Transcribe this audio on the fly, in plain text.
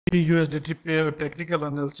USDT pair technical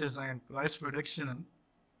analysis and price prediction.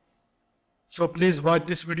 So please watch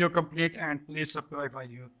this video complete and please subscribe my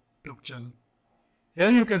YouTube channel.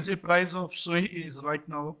 Here you can see price of SUI is right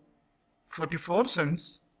now 44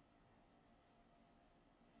 cents.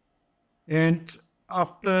 And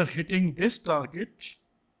after hitting this target,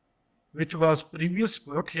 which was previous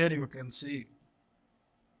support, here you can see,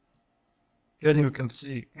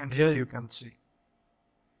 and here you can see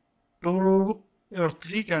 2 or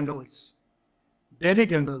 3 candles, daily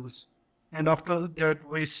candles, and after that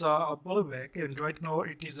we saw a pullback, and right now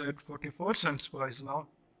it is at 44 cents price now.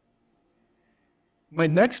 My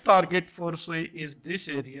next target for SUI is this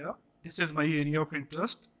area. This is my area of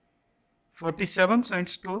interest, 47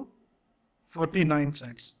 cents to 49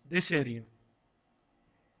 cents, this area.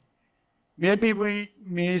 Maybe we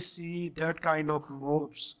may see that kind of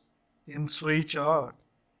moves in SUI chart.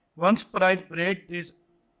 Once price break this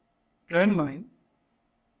trend line,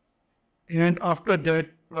 and after that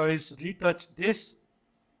price retouch this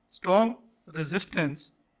strong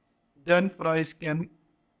resistance, then price can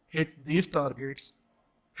hit these targets,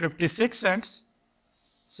 56 cents,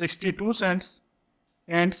 62 cents,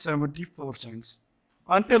 and 74 cents.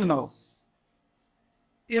 Until now,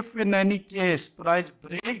 if in any case price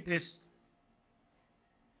break this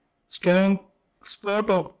strong support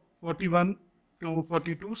of 41 to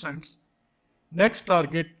 42 cents, next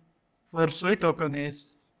target for SUI token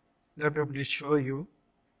is, let me please show you,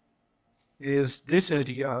 is this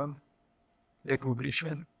area. Let me please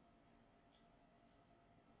show.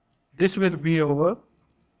 This will be our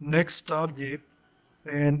next target,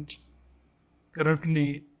 and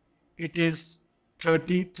currently it is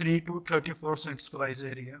 33 to 34 cents price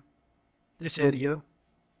area. This area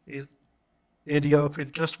is area of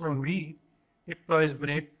interest for me if price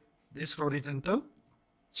break this horizontal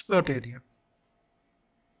support area.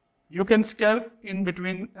 You can scalp in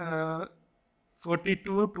between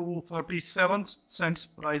 42 to 47 cents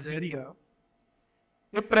price area.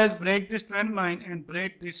 If price break this trend line and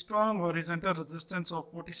break this strong horizontal resistance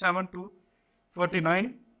of 47 to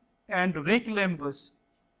 49 and reclaim this,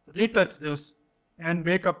 retouch this, and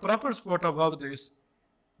make a proper support above this,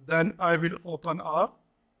 then I will open a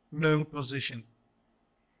long position.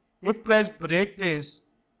 If price break this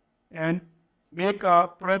and make a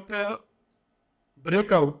proper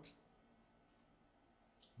breakdown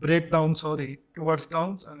towards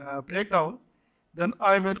breakdown, then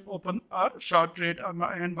I will open a short trade,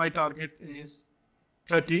 and my target is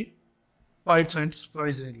 35 cents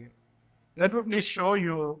price area. Let me please show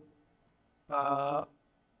you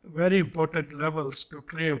very important levels to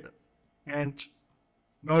trade, and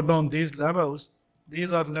note down these levels.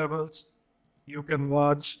 These are levels you can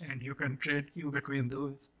watch and you can trade in between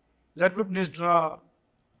those. Let me please draw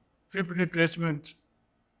fib retracement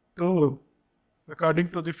tool. According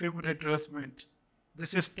to the fib retracement,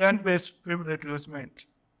 this is trend-based fib retracement.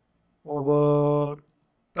 Our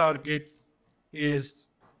target is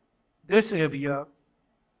this area.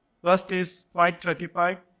 First is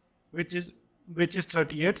 0.35, which is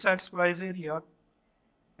 38 cents price area,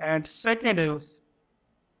 and second is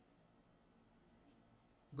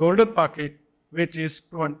golden pocket, which is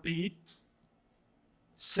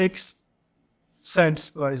 26 cents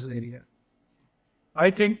price area. I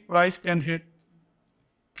think price can hit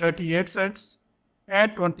 38 cents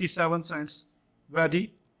and 27 cents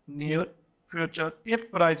very near future if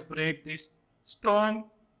price break this strong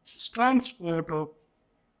support of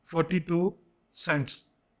 42 cents.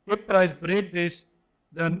 If price break this,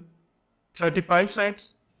 then 35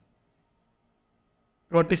 cents,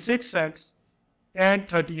 26 cents, and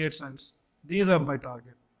 38 cents. These are my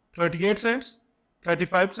target. 38 cents,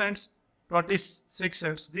 35 cents, 26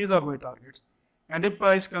 cents. These are my targets. And if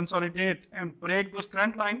price consolidate and break this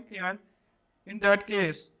trend line, and in that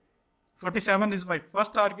case, 47 is my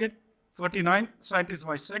first target, 49 cent is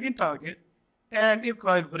my second target, and if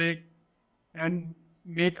price break and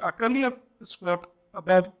make a clear support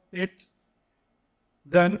above it,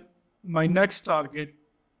 then my next target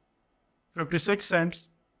 56 cents,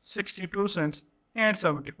 62 cents, and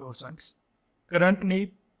 74 cents.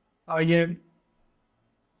 Currently, I am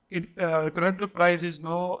currently price is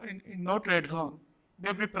in no trade zone.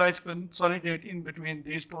 Maybe price consolidate in between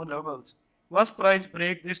these two levels. Once price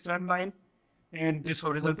break this trend line and this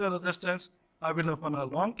horizontal resistance, I will open a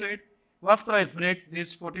long trade. Once price break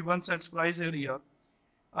this 41 cents price area,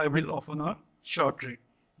 I will open a short trade.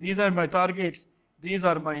 These are my targets. These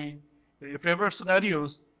are my favorite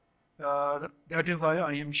scenarios. That is why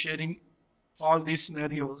I am sharing all these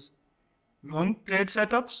scenarios. Long trade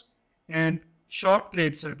setups and short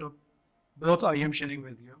trade setup, both I am sharing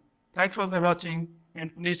with you. Thanks for watching,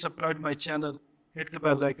 and please subscribe my channel hit the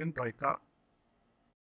bell icon right now.